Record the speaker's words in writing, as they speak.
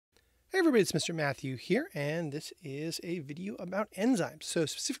Hey everybody, it's Mr. Matthew here, and this is a video about enzymes. So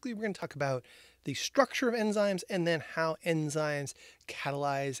specifically, we're going to talk about the structure of enzymes and then how enzymes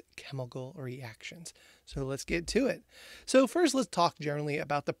catalyze chemical reactions. So let's get to it. So first, let's talk generally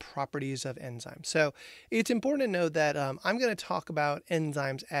about the properties of enzymes. So it's important to know that I'm going to talk about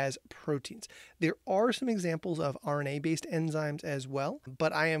enzymes as proteins. There are some examples of RNA-based enzymes as well,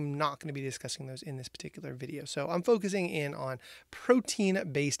 but I am not going to be discussing those in this particular video. So I'm focusing in on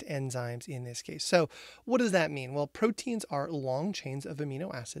protein-based enzymes in this case. So what does that mean? Well, proteins are long chains of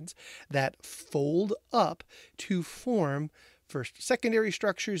amino acids that fold up to form first secondary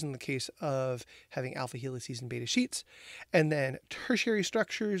structures in the case of having alpha helices and beta sheets, and then tertiary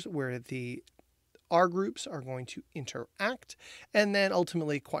structures where the R groups are going to interact, and then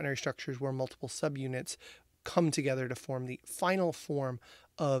ultimately quaternary structures where multiple subunits come together to form the final form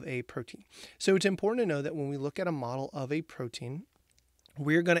of a protein. So it's important to know that when we look at a model of a protein,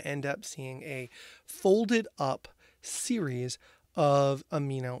 we're going to end up seeing a folded up series of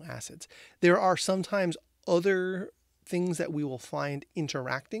amino acids. There are sometimes other things that we will find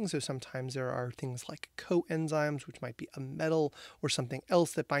interacting. So sometimes there are things like coenzymes, which might be a metal or something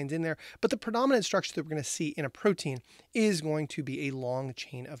else that binds in there. But the predominant structure that we're going to see in a protein is going to be a long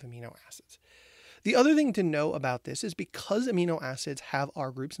chain of amino acids. The other thing to know about this is because amino acids have R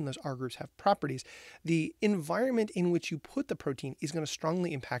groups and those R groups have properties, the environment in which you put the protein is going to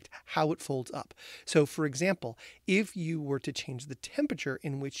strongly impact how it folds up. So for example, if you were to change the temperature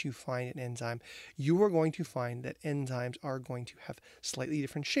in which you find an enzyme, you are going to find that enzymes are going to have slightly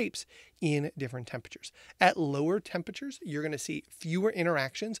different shapes in different temperatures. At lower temperatures, you're going to see fewer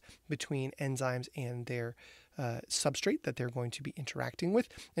interactions between enzymes and their substrate that they're going to be interacting with,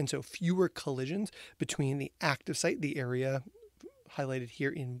 and so fewer collisions between the active site, the area highlighted here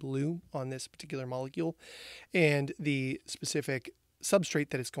in blue on this particular molecule, and the specific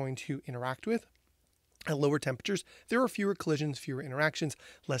substrate that it's going to interact with. At lower temperatures, there are fewer collisions, fewer interactions,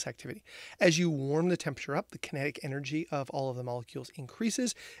 less activity. As you warm the temperature up, the kinetic energy of all of the molecules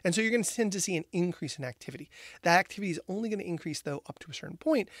increases, and so you're going to tend to see an increase in activity. That activity is only going to increase, though, up to a certain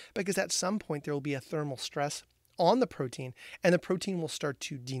point, because at some point there will be a thermal stress on the protein, and the protein will start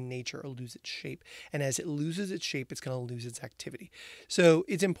to denature or lose its shape. And as it loses its shape, it's going to lose its activity. So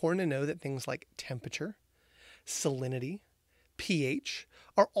it's important to know that things like temperature, salinity, pH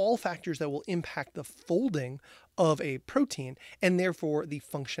are all factors that will impact the folding of a protein and therefore the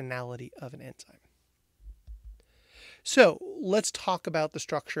functionality of an enzyme. So let's talk about the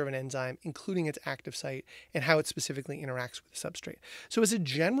structure of an enzyme, including its active site and how it specifically interacts with the substrate. So as a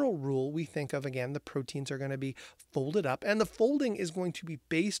general rule, we think of, again, the proteins are going to be folded up, and the folding is going to be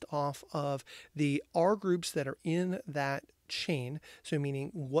based off of the R groups that are in that chain, so meaning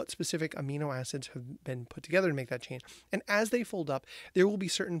what specific amino acids have been put together to make that chain. And as they fold up, there will be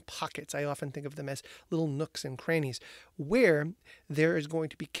certain pockets, I often think of them as little nooks and crannies, where there is going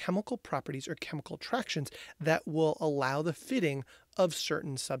to be chemical properties or chemical attractions that will allow the fitting of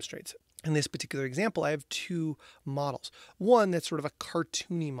certain substrates. In this particular example, I have two models. One that's sort of a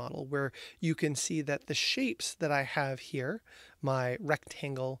cartoony model where you can see that the shapes that I have here, my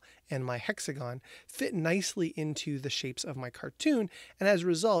rectangle and my hexagon, fit nicely into the shapes of my cartoon. And as a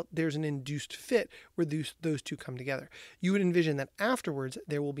result, there's an induced fit where those two come together. You would envision that afterwards,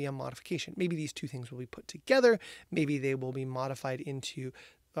 there will be a modification. Maybe these two things will be put together. Maybe they will be modified into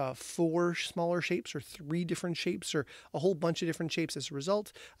 4 smaller shapes or 3 different shapes or a whole bunch of different shapes as a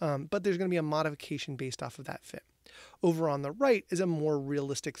result, but there's going to be a modification based off of that fit. Over on the right is a more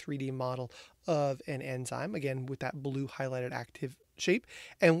realistic 3D model of an enzyme, again with that blue highlighted active shape,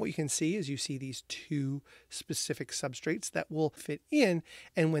 and what you can see is you see these 2 specific substrates that will fit in,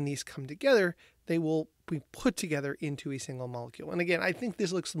 and when these come together they will be put together into a single molecule. And again, I think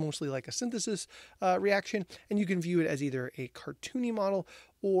this looks mostly like a synthesis reaction, and you can view it as either a cartoony model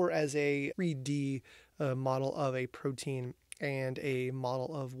or as a 3D model of a protein and a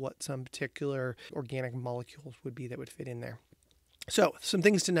model of what some particular organic molecules would be that would fit in there. So some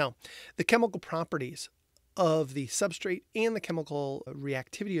things to know. The chemical properties of the substrate and the chemical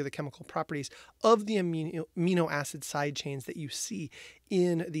reactivity or the chemical properties of the amino acid side chains that you see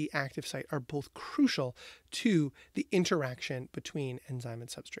in the active site are both crucial to the interaction between enzyme and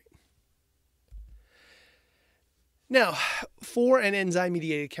substrate. Now, for an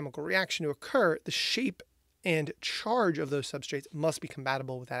enzyme-mediated chemical reaction to occur, the shape and charge of those substrates must be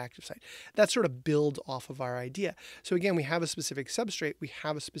compatible with that active site. That sort of builds off of our idea. So again, we have a specific substrate, we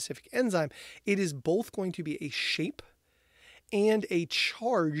have a specific enzyme. It is both going to be a shape and a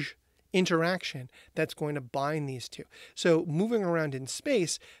charge interaction that's going to bind these two. So moving around in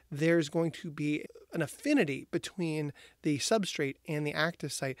space, there's going to be an affinity between the substrate and the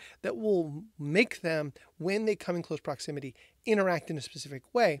active site that will make them, when they come in close proximity, interact in a specific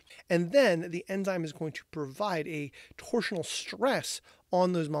way. And then the enzyme is going to provide a torsional stress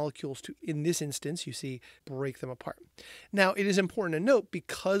on those molecules to, in this instance, you see, break them apart. Now, it is important to note,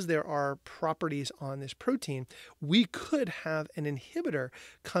 because there are properties on this protein, we could have an inhibitor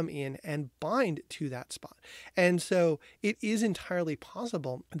come in and bind to that spot. And so it is entirely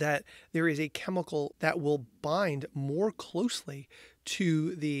possible that there is a chemical that will bind more closely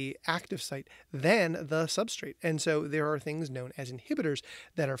to the active site than the substrate. And so there are things known as inhibitors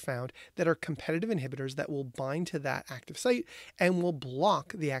that are found that are competitive inhibitors that will bind to that active site and will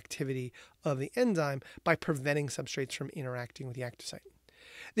block the activity of the enzyme by preventing substrates from interacting with the active site.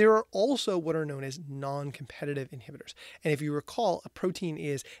 There are also what are known as non-competitive inhibitors. And if you recall, a protein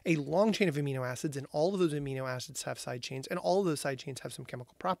is a long chain of amino acids, and all of those amino acids have side chains, and all of those side chains have some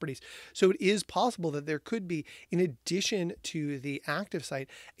chemical properties. So it is possible that there could be, in addition to the active site,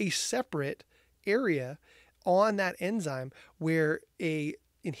 a separate area on that enzyme where a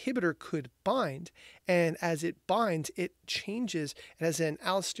inhibitor could bind, and as it binds, it changes, it has an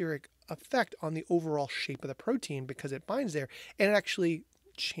allosteric effect on the overall shape of the protein because it binds there, and it actually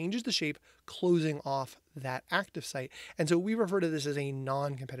changes the shape, closing off that active site. And so we refer to this as a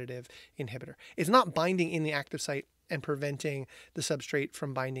non-competitive inhibitor. It's not binding in the active site and preventing the substrate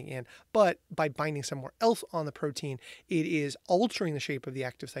from binding in, but by binding somewhere else on the protein, it is altering the shape of the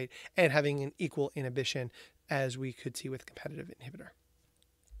active site and having an equal inhibition, as we could see with competitive inhibitor.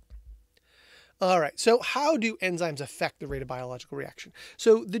 All right, so how do enzymes affect the rate of biological reaction?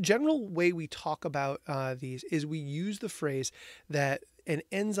 So the general way we talk about these is we use the phrase that an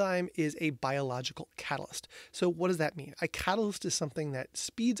enzyme is a biological catalyst. So what does that mean? A catalyst is something that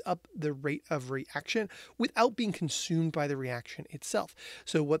speeds up the rate of reaction without being consumed by the reaction itself.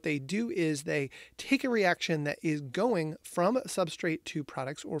 So what they do is they take a reaction that is going from substrate to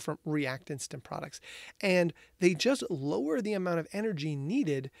products, or from reactants to products, and they just lower the amount of energy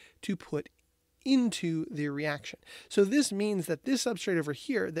needed to put into the reaction. So this means that this substrate over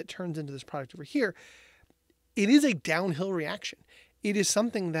here that turns into this product over here, it is a downhill reaction. It is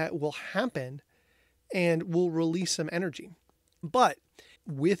something that will happen and will release some energy. But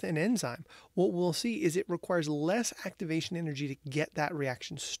with an enzyme, what we'll see is it requires less activation energy to get that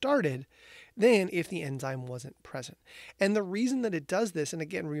reaction started than if the enzyme wasn't present. And the reason that it does this, and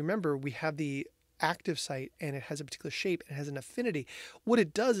again, remember, we have the active site and it has a particular shape, it has an affinity. What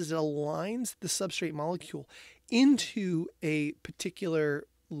it does is it aligns the substrate molecule into a particular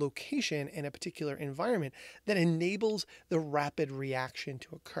location and a particular environment that enables the rapid reaction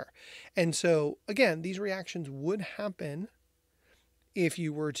to occur. And so again, these reactions would happen if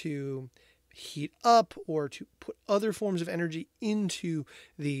you were to heat up or to put other forms of energy into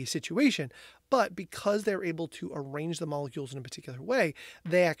the situation. But because they're able to arrange the molecules in a particular way,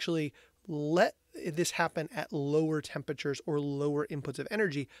 they actually let this happen at lower temperatures or lower inputs of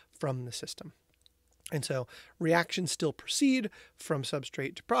energy from the system. And so reactions still proceed from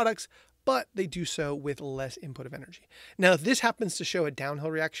substrate to products, but they do so with less input of energy. Now, if this happens to show a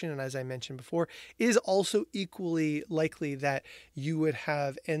downhill reaction, and as I mentioned before, it is also equally likely that you would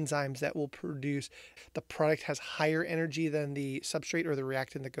have enzymes that will produce the product has higher energy than the substrate or the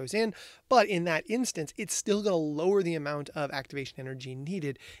reactant that goes in, but in that instance, it's still going to lower the amount of activation energy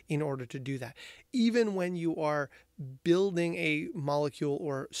needed in order to do that. Even when you are building a molecule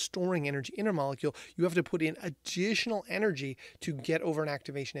or storing energy in a molecule, you have to put in additional energy to get over an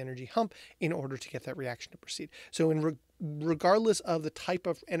activation energy hump in order to get that reaction to proceed. So regardless of the type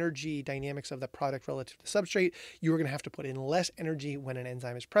of energy dynamics of the product relative to the substrate, you are going to have to put in less energy when an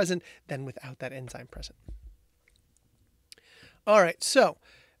enzyme is present than without that enzyme present. All right, so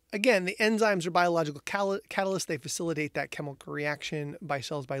again, the enzymes are biological catalysts. They facilitate that chemical reaction by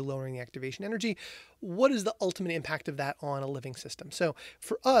cells by lowering the activation energy. What is the ultimate impact of that on a living system? So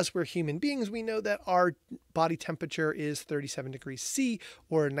for us, we're human beings. We know that our body temperature is 37 degrees C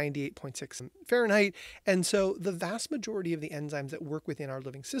or 98.6 Fahrenheit. And so the vast majority of the enzymes that work within our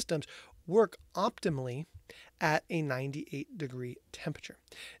living systems work optimally at a 98-degree temperature.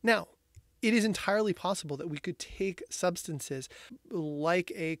 Now, it is entirely possible that we could take substances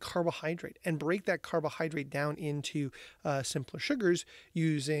like a carbohydrate and break that carbohydrate down into simpler sugars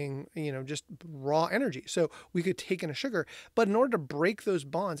using, just raw energy. So we could take in a sugar, but in order to break those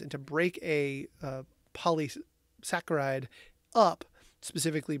bonds and to break a polysaccharide up,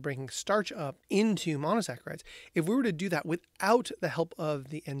 specifically breaking starch up into monosaccharides, if we were to do that without the help of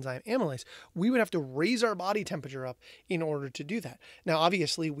the enzyme amylase, we would have to raise our body temperature up in order to do that. Now,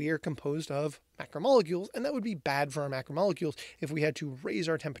 obviously, we are composed of macromolecules, and that would be bad for our macromolecules if we had to raise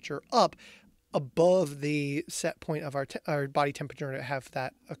our temperature up above the set point of our body temperature to have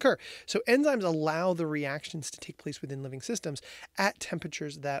that occur. So enzymes allow the reactions to take place within living systems at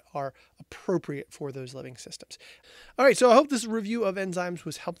temperatures that are appropriate for those living systems. All right, so I hope this review of enzymes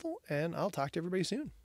was helpful, and I'll talk to everybody soon.